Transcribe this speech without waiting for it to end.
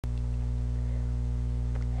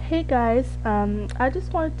Hey guys, I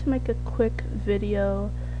just wanted to make a quick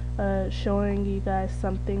video showing you guys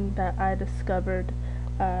something that I discovered,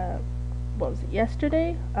 what was it,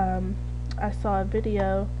 yesterday? I saw a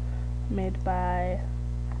video made by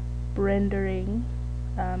Brendering,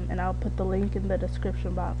 and I'll put the link in the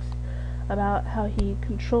description box, about how he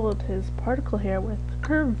controlled his particle hair with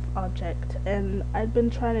curve object, and I've been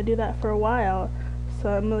trying to do that for a while, so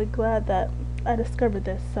I'm really glad that I discovered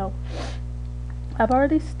this. So I've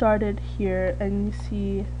already started here, and you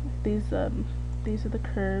see these are the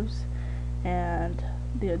curves, and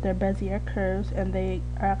they're Bezier curves, and they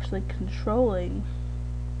are actually controlling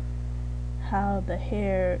how the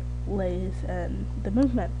hair lays and the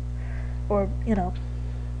movement, or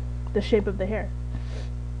the shape of the hair.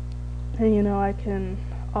 And I can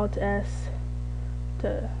Alt S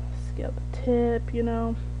to scale the tip,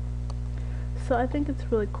 so I think it's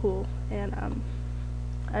really cool, and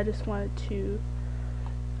I just wanted to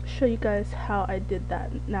show you guys how I did that.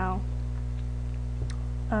 Now,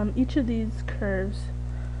 each of these curves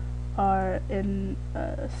are in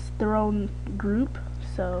their own group,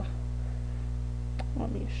 so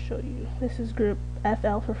let me show you. This is group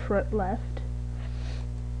FL for front left.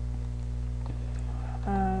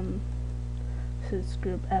 This is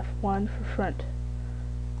group F1 for front,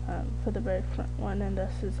 for the very front one, and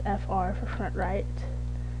this is FR for front right,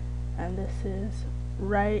 and this is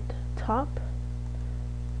right top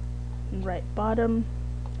and right bottom,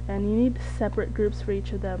 and you need separate groups for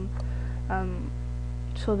each of them,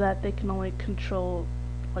 so that they can only control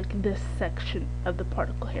like this section of the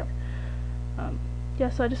particle hair. Yeah,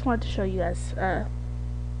 so I just wanted to show you guys a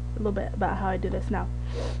little bit about how I do this. Now,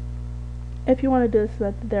 if you want to do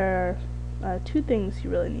this, there are two things you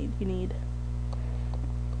really need. You need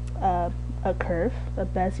a curve, a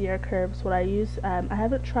Bezier curve is what I use. I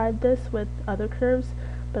haven't tried this with other curves,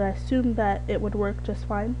 but I assume that it would work just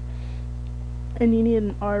fine. And you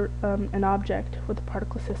need an object with a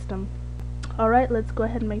particle system. Alright, let's go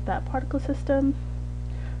ahead and make that particle system.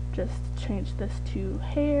 Just change this to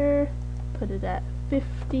hair, put it at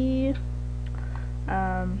 50,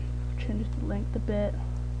 change the length a bit.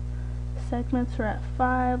 Segments are at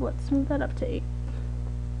 5, let's move that up to 8.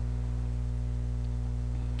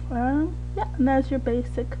 Yeah, and there's your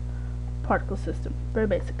basic particle system, very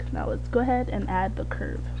basic. Now let's go ahead and add the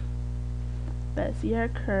curve.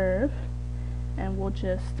 Bezier curve. And we'll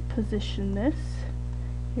just position this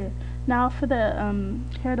here. Now for the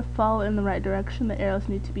hair to follow in the right direction, the arrows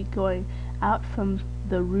need to be going out from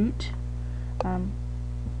the root, so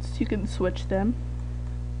you can switch them,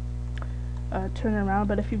 turn it around.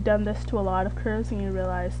 But if you've done this to a lot of curves and you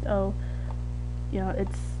realized, oh,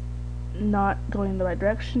 it's not going in the right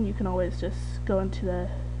direction, you can always just go into the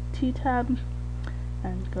T tab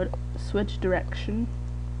and go to switch direction,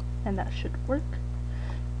 and that should work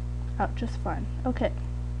out just fine. Okay,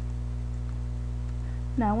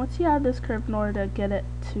 now once you have this curve, in order to get it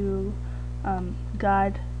to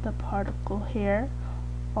guide the particle hair,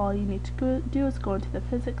 all you need to do is go into the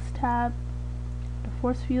physics tab, the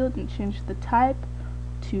force field, and change the type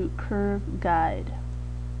to curve guide,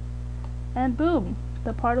 and boom,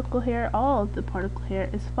 the particle hair, all of the particle hair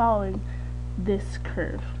is following this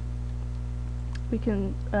curve. We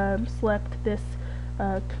can select this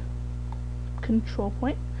control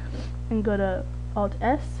point and go to Alt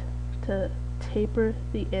S to taper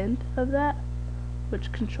the end of that,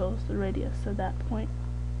 which controls the radius of that point.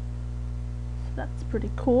 So that's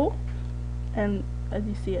pretty cool, and as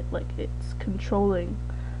you see, it's controlling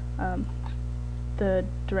the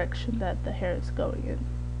direction that the hair is going in,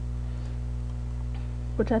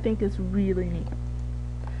 which I think is really neat.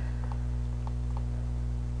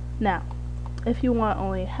 Now, if you want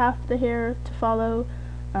only half the hair to follow,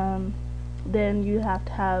 then you have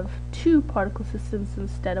to have two particle systems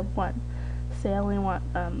instead of one. Say I only want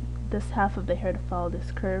this half of the hair to follow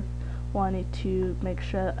this curve. Well, I need to make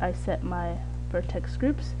sure I set my vertex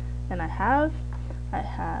groups, and I have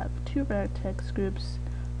two vertex groups,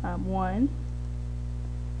 1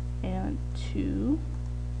 and 2.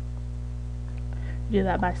 Do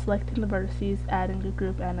that by selecting the vertices, adding a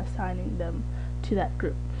group, and assigning them to that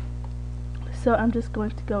group. So I'm just going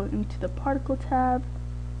to go into the particle tab,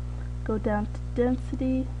 go down to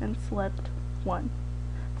density, and select 1.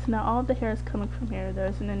 So now all of the hair is coming from here. There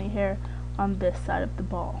isn't any hair on this side of the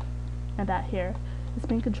ball, and that hair is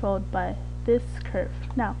being controlled by this curve.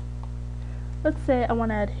 Now let's say I want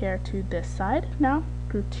to add hair to this side, now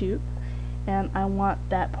group 2, and I want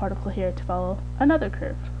that particle hair to follow another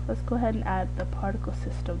curve. Let's go ahead and add the particle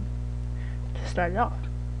system to start it off.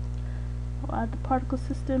 I'll add the particle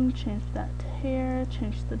system, change that to hair,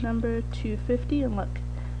 change the number to 50, and look,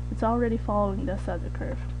 it's already following this other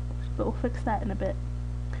curve. but we'll fix that in a bit.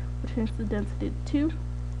 We'll change the density to 2,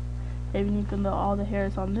 and even though all the hair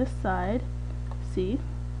is on this side, see,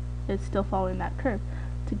 it's still following that curve.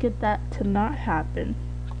 To get that to not happen,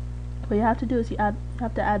 what you have to do is you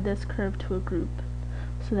have to add this curve to a group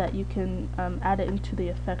so that you can add it into the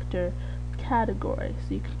effector category.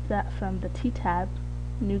 So you can do that from the T tab,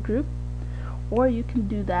 new group, or you can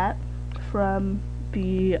do that from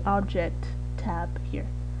the object tab here.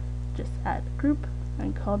 Just add group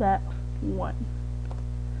and call that 1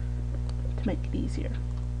 to make it easier.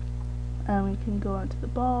 And we can go onto the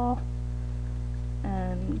ball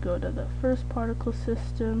and go to the first particle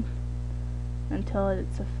system and tell it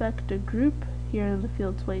its effector group here in the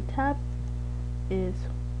Fields Weight tab is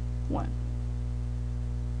 1.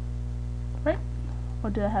 Right? Or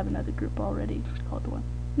did I have another group already called 1?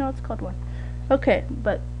 No, it's called 1. Okay,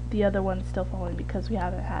 but the other one's still following because we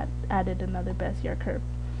haven't added another Bezier curve.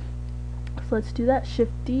 So let's do that.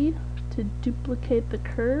 Shift D to duplicate the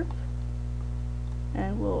curve,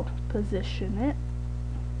 and we'll position it,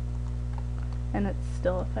 and it's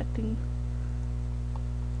still affecting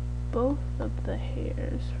both of the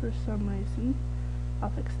hairs for some reason. I'll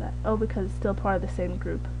fix that. Oh, because it's still part of the same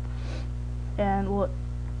group. And we'll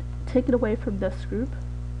take it away from this group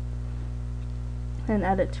and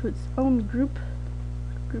add it to its own group,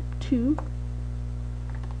 group 2,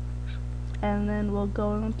 and then we'll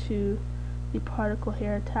go into the particle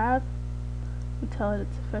hair tab and tell it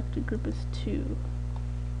its effector group is 2.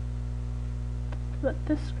 But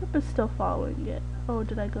this group is still following it. Oh,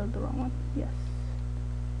 did I go to the wrong one? Yes.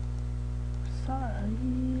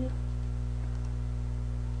 Sorry.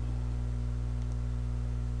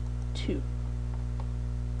 2.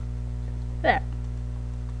 There.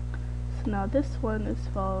 So now this one is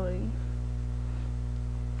following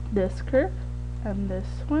this curve, and this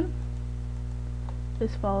one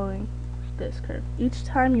is following this curve. Each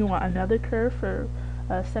time you want another curve for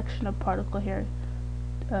a section of particle hair,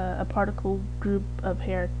 a particle group of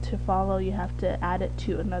hair to follow, you have to add it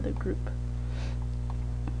to another group.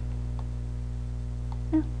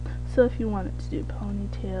 Yeah. So if you wanted to do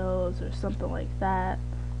ponytails or something like that,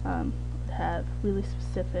 have really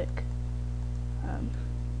specific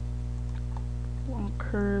long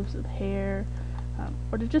curves of hair,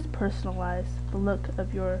 or to just personalize the look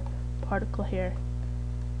of your particle hair,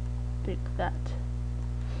 pick that.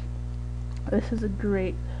 This is a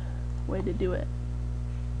great way to do it.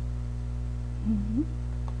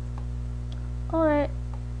 Alright,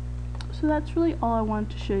 so that's really all I wanted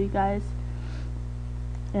to show you guys,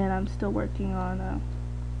 and I'm still working on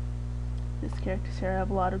this character's hair. I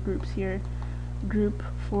have a lot of groups here, group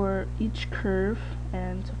for each curve,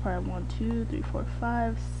 and so far I have 1, 2, 3, 4,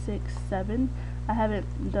 5, 6, 7. I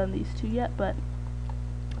haven't done these 2 yet, but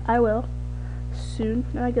I will soon,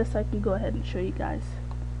 and I guess I can go ahead and show you guys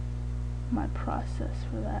my process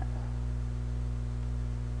for that.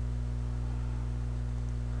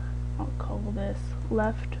 I'll call this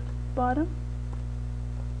left bottom,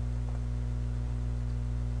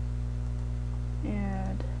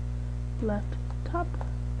 and left top,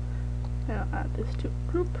 and I'll add this to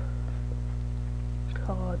a group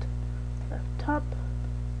called left top,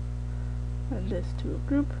 and this to a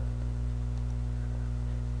group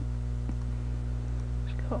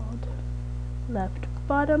called left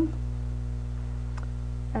bottom,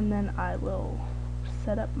 and then I will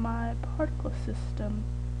set up my particle system.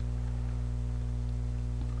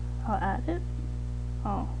 I'll add it.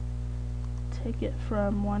 I'll take it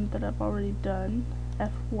from one that I've already done,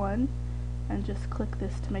 F1, and just click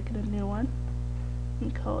this to make it a new one,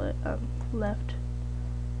 and call it left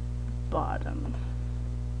bottom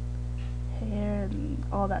hair, and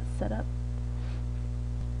all that set up.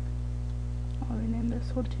 I'll rename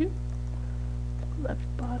this one too, left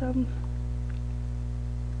bottom.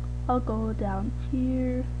 I'll go down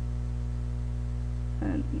here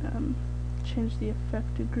and change the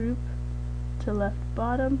effector group to left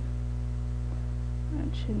bottom,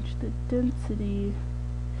 and change the density.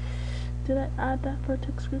 Did I add that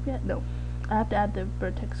vertex group yet? No, I have to add the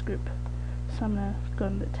vertex group. So I'm gonna go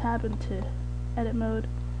into the tab into edit mode,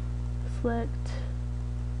 select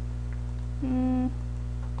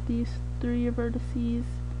these 3 vertices,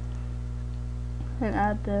 and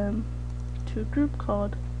add them to a group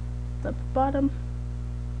called left bottom,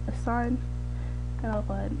 assign, and I'll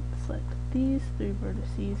go ahead and select these 3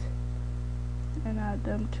 vertices and add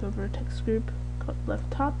them to a vertex group called left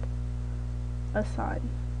top, assign.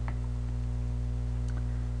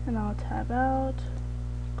 And I'll tab out,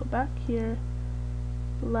 go back here,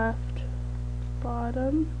 left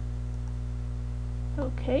bottom,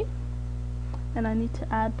 okay, and I need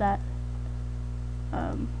to add that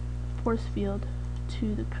force field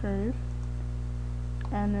to the curve,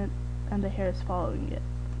 and the hair is following it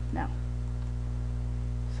now.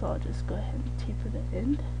 So I'll just go ahead and taper the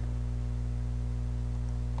end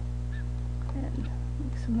and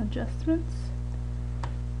make some adjustments.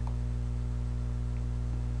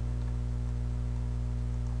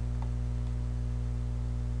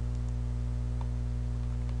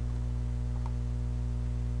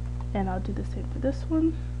 And I'll do the same for this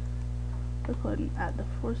one. I'll go ahead and add the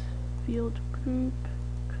force field group,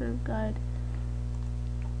 curve guide,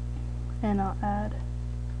 and I'll add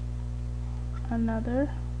another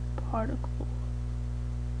particle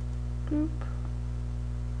group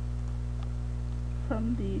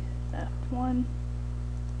from the F1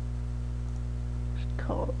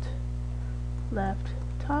 called left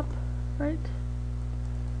top, right?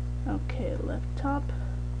 Okay, left top.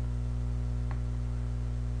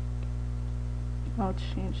 I'll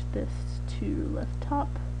change this to left top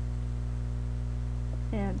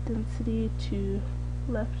and density to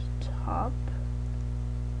left top,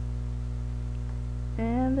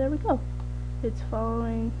 and there we go. It's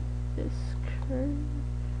following this curve.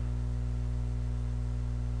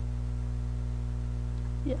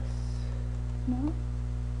 Yes. No?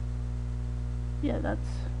 Yeah, that's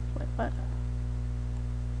what?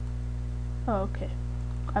 Oh, okay.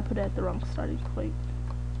 I put it at the wrong starting point,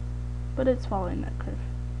 but it's following that curve.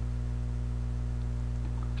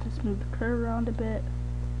 Just move the curve around a bit,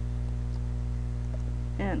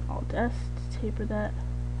 and Alt S to taper that.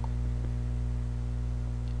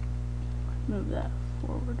 Move that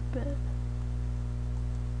forward a bit.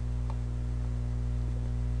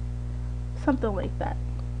 Something like that.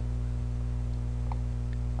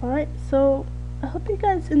 Alright, so I hope you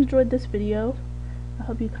guys enjoyed this video. I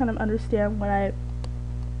hope you kind of understand what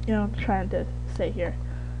I'm trying to say here.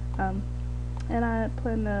 And I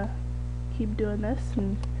plan to keep doing this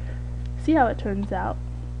and see how it turns out.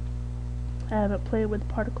 I haven't played with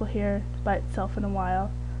particle hair by itself in a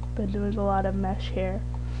while. Been doing a lot of mesh hair,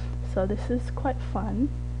 so this is quite fun.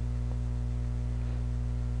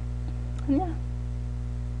 And yeah,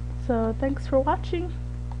 so thanks for watching.